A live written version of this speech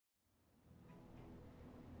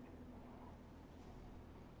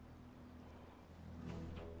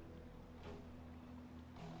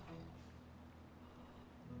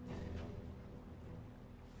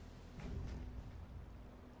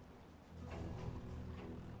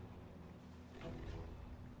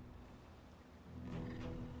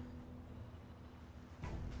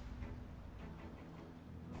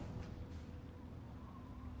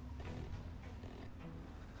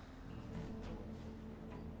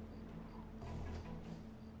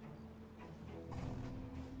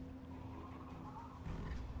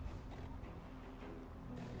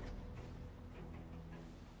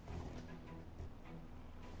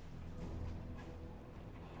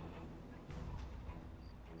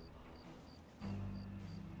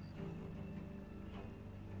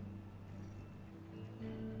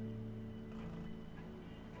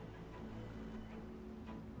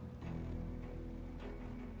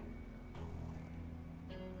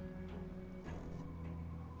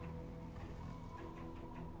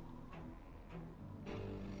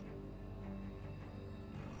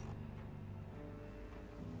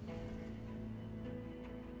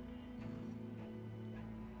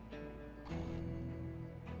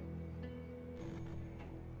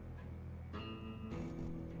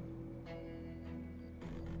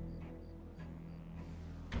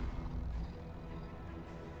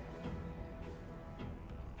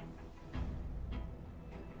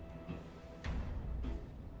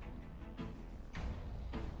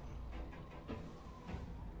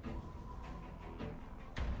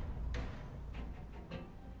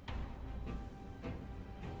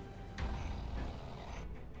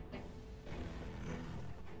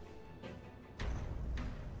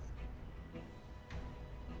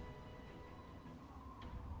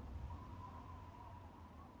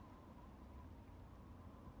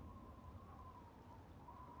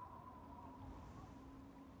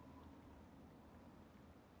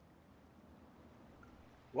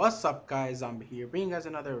What's up, guys? I'm here bringing you guys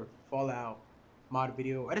another Fallout mod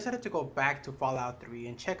video. I decided to go back to Fallout 3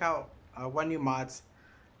 and check out what new mods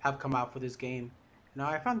have come out for this game. Now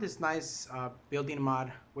I found this nice building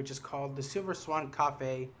mod which is called the Silver Swan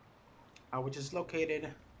Cafe, which is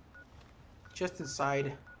located just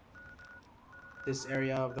inside this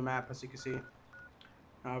area of the map, as you can see,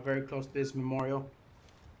 very close to this memorial.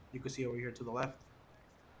 You can see over here to the left,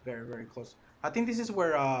 very close. I think this is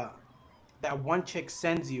where that one chick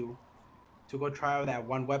sends you to go try out that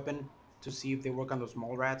one weapon to see if they work on those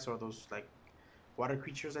mole rats or those like water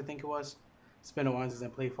creatures, I think it was. It's been a while since I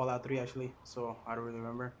played Fallout 3 actually, so I don't really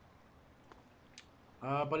remember.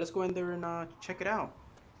 But let's go in there and check it out.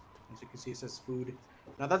 As you can see, it says food.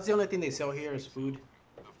 Now that's the only thing they sell here is food.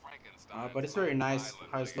 But it's very nice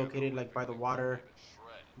how it's located like by the water.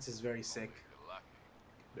 This is very sick.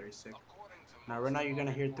 Very sick. Now right now you're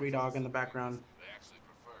gonna hear 3 Dog in the background.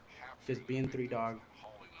 Just being 3 Dog.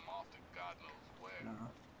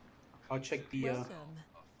 I'll check the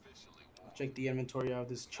inventory of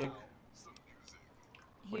this chick.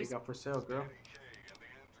 What do you got for sale, girl?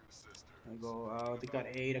 There you go. They got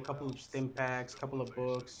 8, a couple of stim packs, a couple of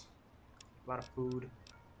books, a lot of food.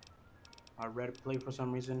 Red plate for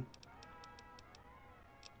some reason.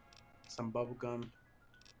 Some bubble gum.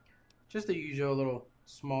 Just the usual little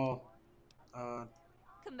small, come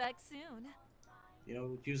back soon. You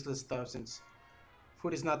know, useless stuff since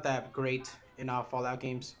food is not that great in our Fallout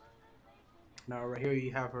games. Now right here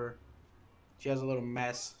you have her. She has a little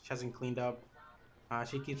mess. She hasn't cleaned up.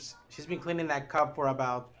 She's been cleaning that cup for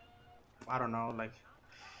about, I don't know, like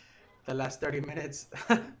the last 30 minutes.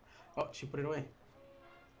 Oh, she put it away.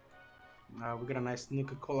 We got a nice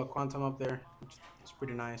Nuka-Cola Quantum up there, which is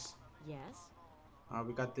pretty nice. Yes.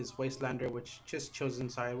 We got this Wastelander, which just chills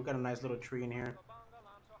inside. We got a nice little tree in here.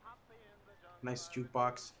 Nice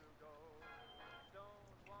jukebox.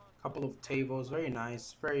 Couple of tables, very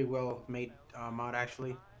nice, very well made mod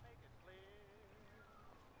actually.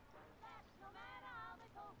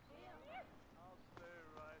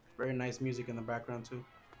 Very nice music in the background too.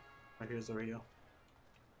 Right here's the radio.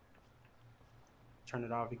 Turn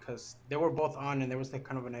it off because they were both on and there was like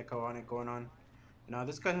kind of an echo on it going on. Now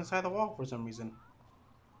this guy's inside the wall for some reason.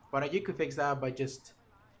 But you could fix that by just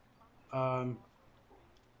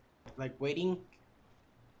like waiting,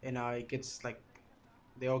 and it gets like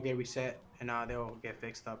they all get reset and they all get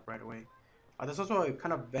fixed up right away. There's also a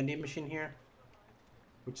kind of vending machine here,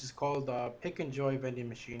 which is called Pick and Joy vending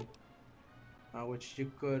machine, which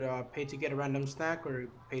you could pay to get a random snack or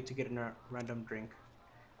pay to get a random drink,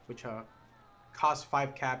 which costs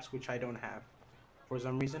 5 caps, which I don't have for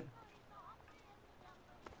some reason.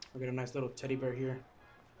 We got a nice little teddy bear here,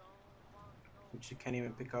 which you can't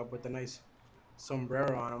even pick up with a nice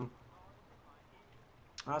sombrero on him.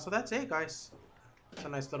 So that's it, guys. It's a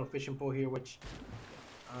nice little fishing pool here, which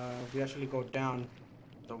we actually go down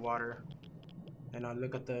the water and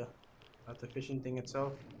look at the fishing thing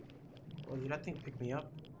itself. Oh, did that thing pick me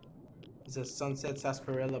up? It's a Sunset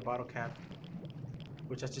Sarsaparilla bottle cap,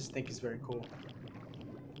 which I just think is very cool.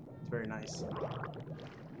 It's very nice.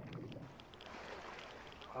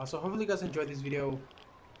 So hopefully you guys enjoyed this video.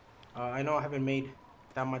 I know I haven't made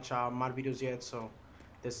that much mod videos yet, so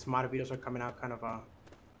this mod videos are coming out kind of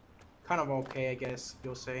okay, I guess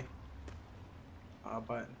you'll say.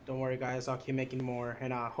 But don't worry, guys, I'll keep making more,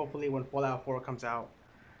 and hopefully when Fallout 4 comes out,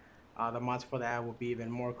 the mods for that will be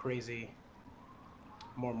even more crazy,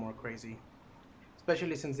 more crazy.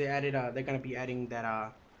 Especially since they added, they're gonna be adding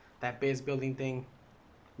that base building thing.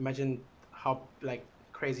 Imagine how like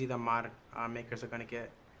crazy the mod makers are gonna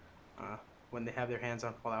get when they have their hands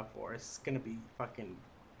on Fallout 4. It's gonna be fucking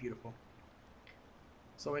beautiful.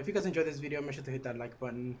 So if you guys enjoyed this video, make sure to hit that like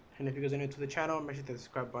button, and if you guys are new to the channel, make sure to hit the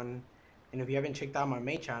subscribe button, and if you haven't checked out my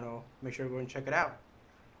main channel, make sure to go and check it out,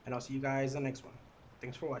 and I'll see you guys in the next one.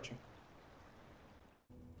 Thanks for watching.